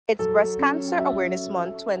It's Breast Cancer Awareness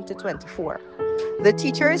Month 2024. The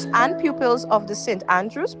teachers and pupils of the St.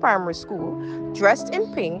 Andrews Primary School dressed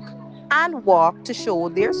in pink and walked to show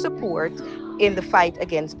their support in the fight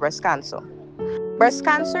against breast cancer. Breast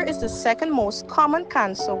cancer is the second most common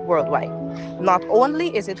cancer worldwide. Not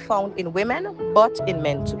only is it found in women, but in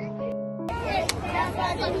men too.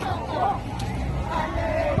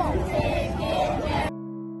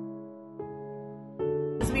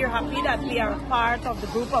 We are happy that we are part of the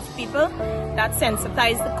group of people that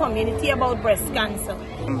sensitize the community about breast cancer.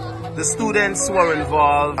 The students who are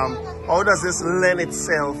involved, how does this lend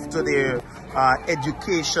itself to their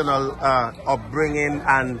educational upbringing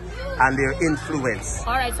and their influence?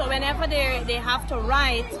 All right, so whenever they have to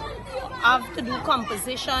write, have to do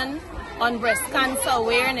composition on breast cancer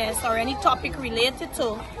awareness or any topic related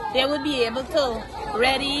to, they would be able to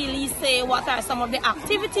readily say what are some of the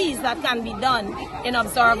activities that can be done in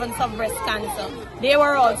observance of breast cancer. They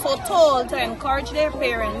were also told to encourage their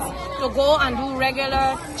parents to go and do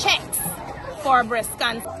regular checks for breast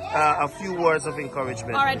cancer. A few words of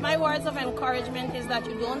encouragement. All right, my words of encouragement is that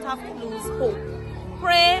you don't have to lose hope.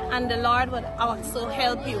 Pray and the Lord will also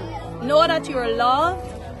help you. Know that you are loved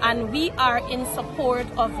and we are in support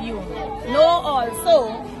of you. Know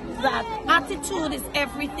also that attitude is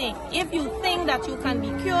everything. If you think that you can be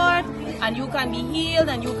cured and you can be healed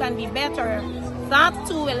and you can be better, that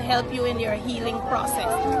too will help you in your healing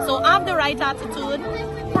process. So have the right attitude,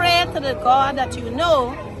 pray to the God that you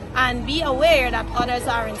know, and be aware that others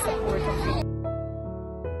are in support of you.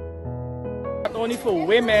 Not only for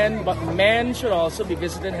women, but men should also be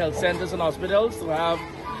visiting health centers and hospitals to have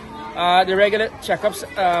the regular checkups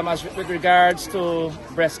with regards to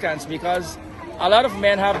breast cancer, because a lot of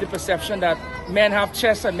men have the perception that men have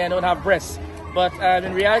chests and men don't have breasts. But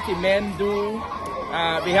in reality, men do.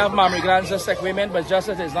 We have mammary glands just like women, but just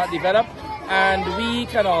as it's not developed. And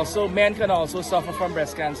men can also suffer from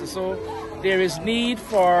breast cancer. So there is need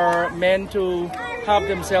for men to have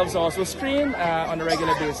themselves also screened on a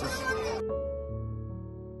regular basis.